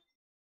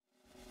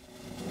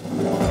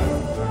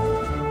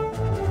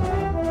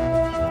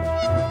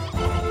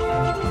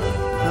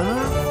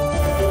 Huh?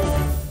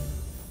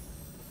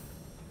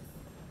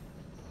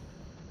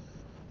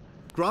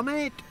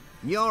 Gromit,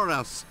 you're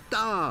a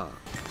star.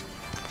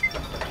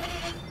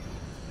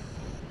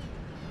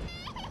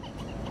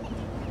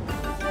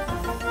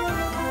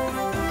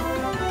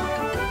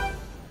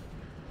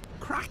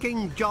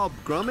 Cracking job,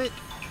 Gromit.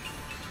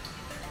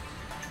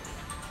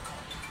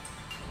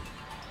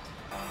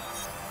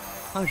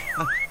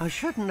 I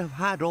shouldn't have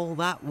had all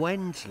that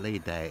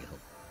Wensleydale.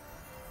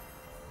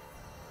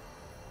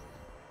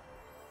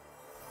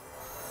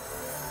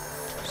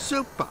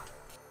 Super!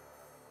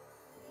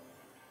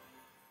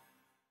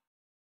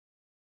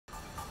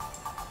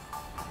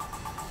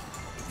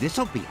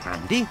 This'll be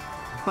handy,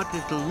 but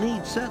it'll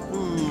need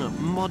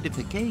certain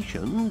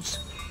modifications.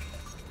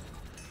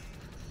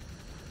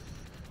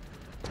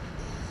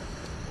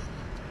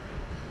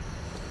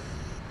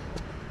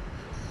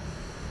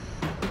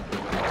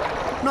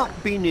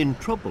 Not been in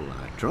trouble,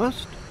 I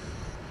trust.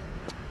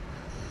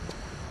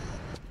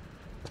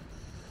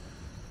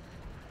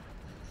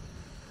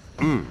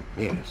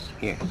 Yes.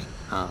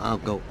 I'll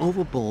go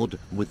overboard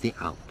with the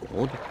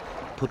outboard,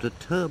 put a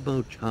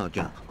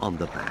turbocharger on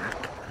the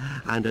back,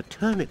 and a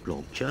turnip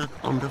launcher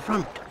on the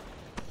front.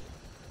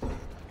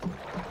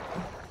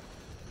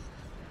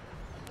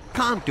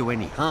 Can't do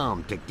any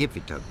harm to give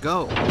it a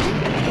go.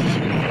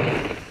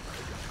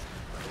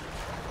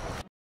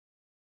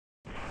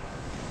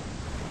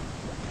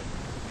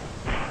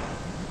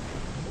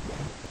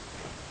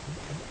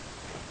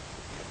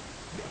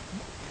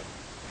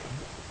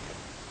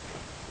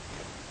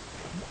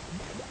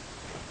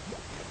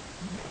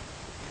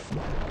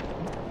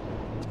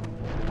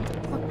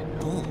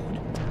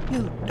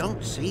 You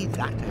don't see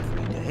that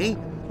every day.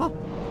 Oh.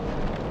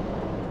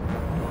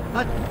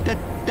 The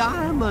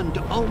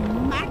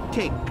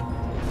diamond-o-matic.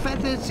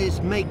 Feathers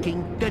is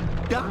making the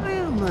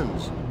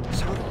diamonds.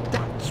 So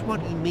that's what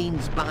he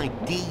means by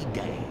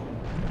D-Day.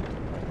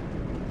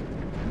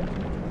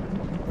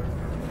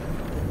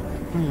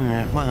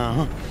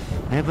 Well,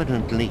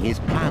 evidently his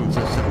plan's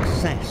a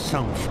success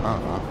so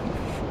far.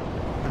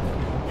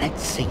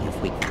 Let's see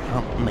if we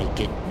can't make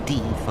it D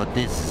for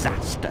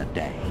Disaster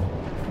Day.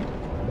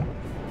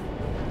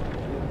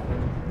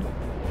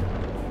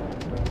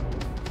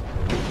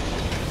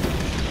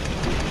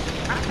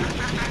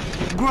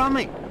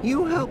 Gromit,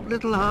 you help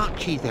little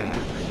Archie there.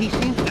 He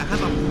seems to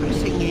have a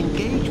pressing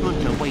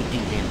engagement awaiting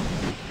him.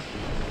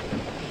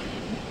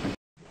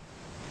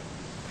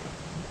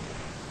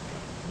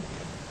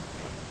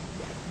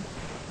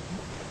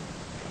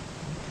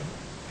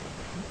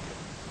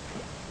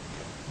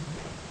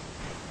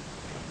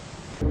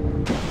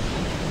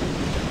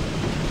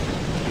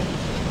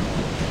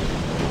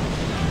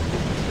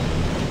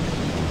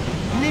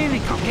 Nearly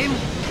got him.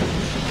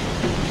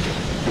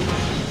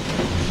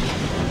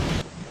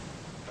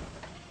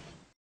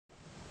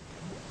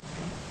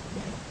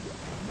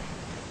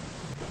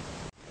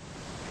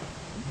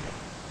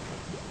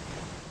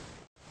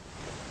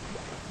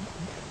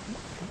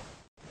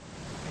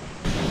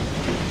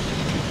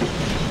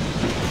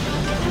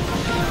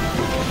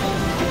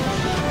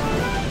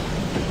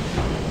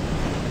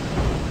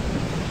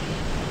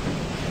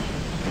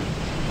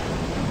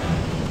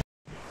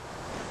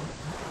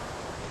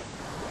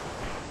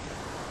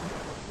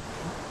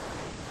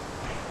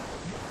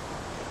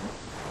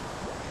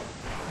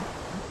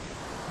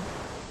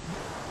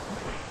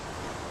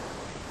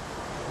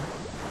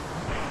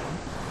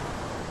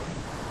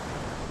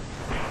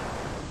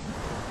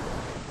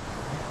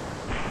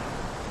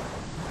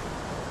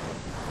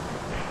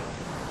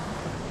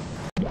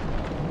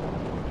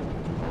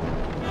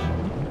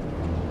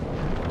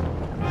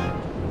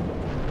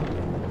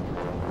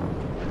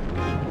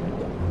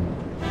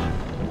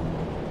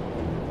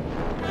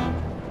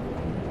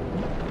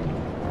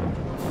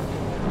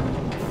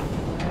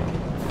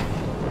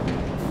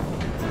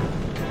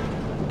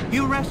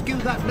 You rescue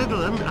that little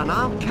one, and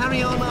I'll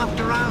carry on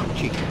after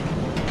Archie.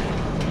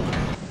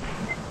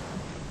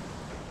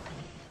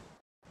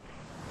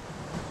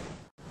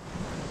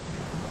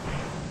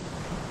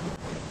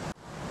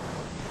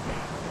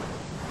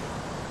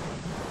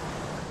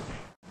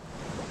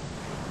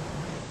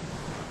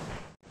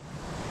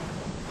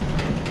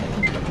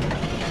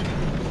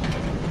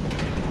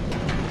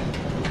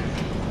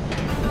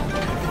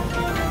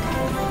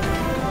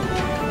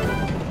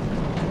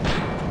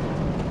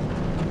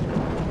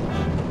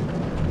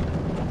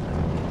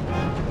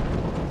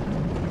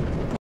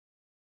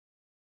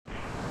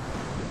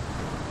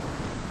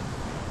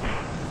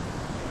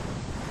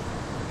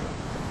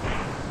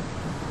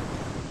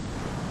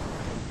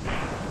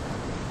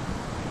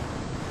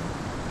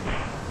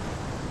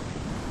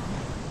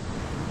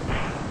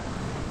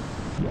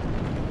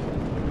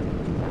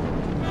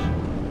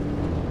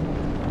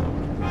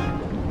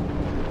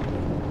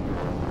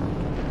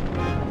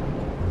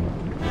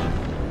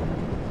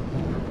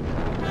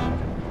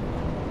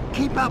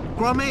 up,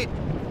 Gromit.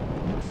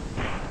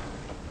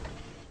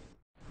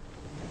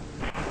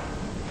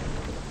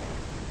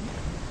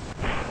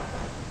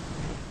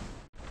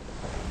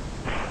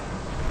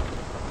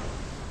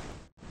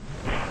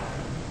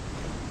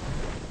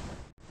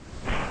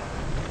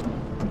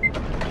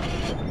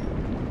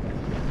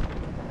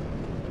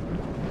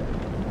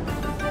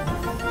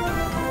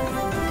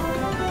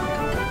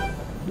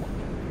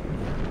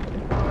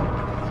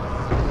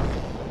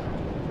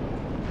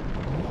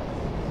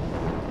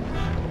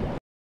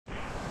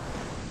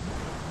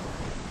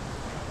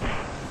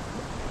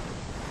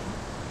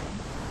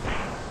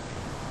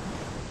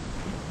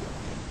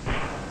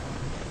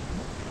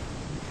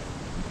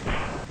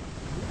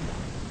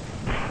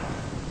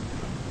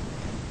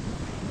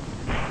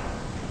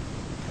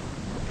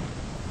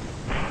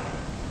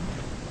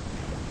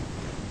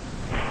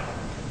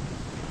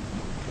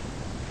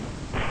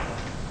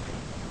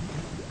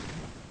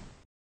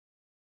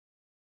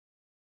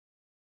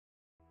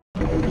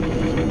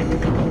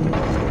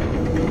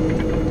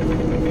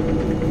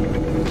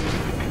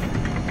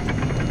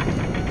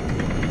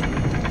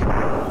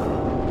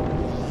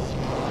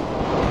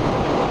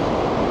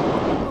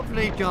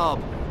 Lovely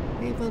job,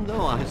 even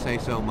though I say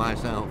so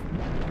myself.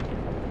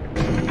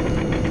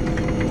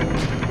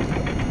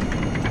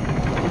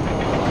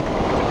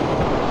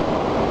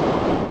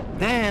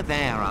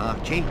 There,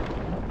 Archie.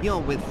 You're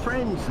with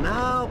friends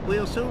now.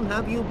 We'll soon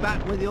have you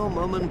back with your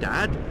mum and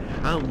dad,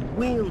 and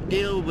we'll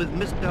deal with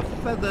Mr.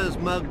 Feathers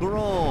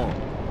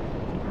McGraw.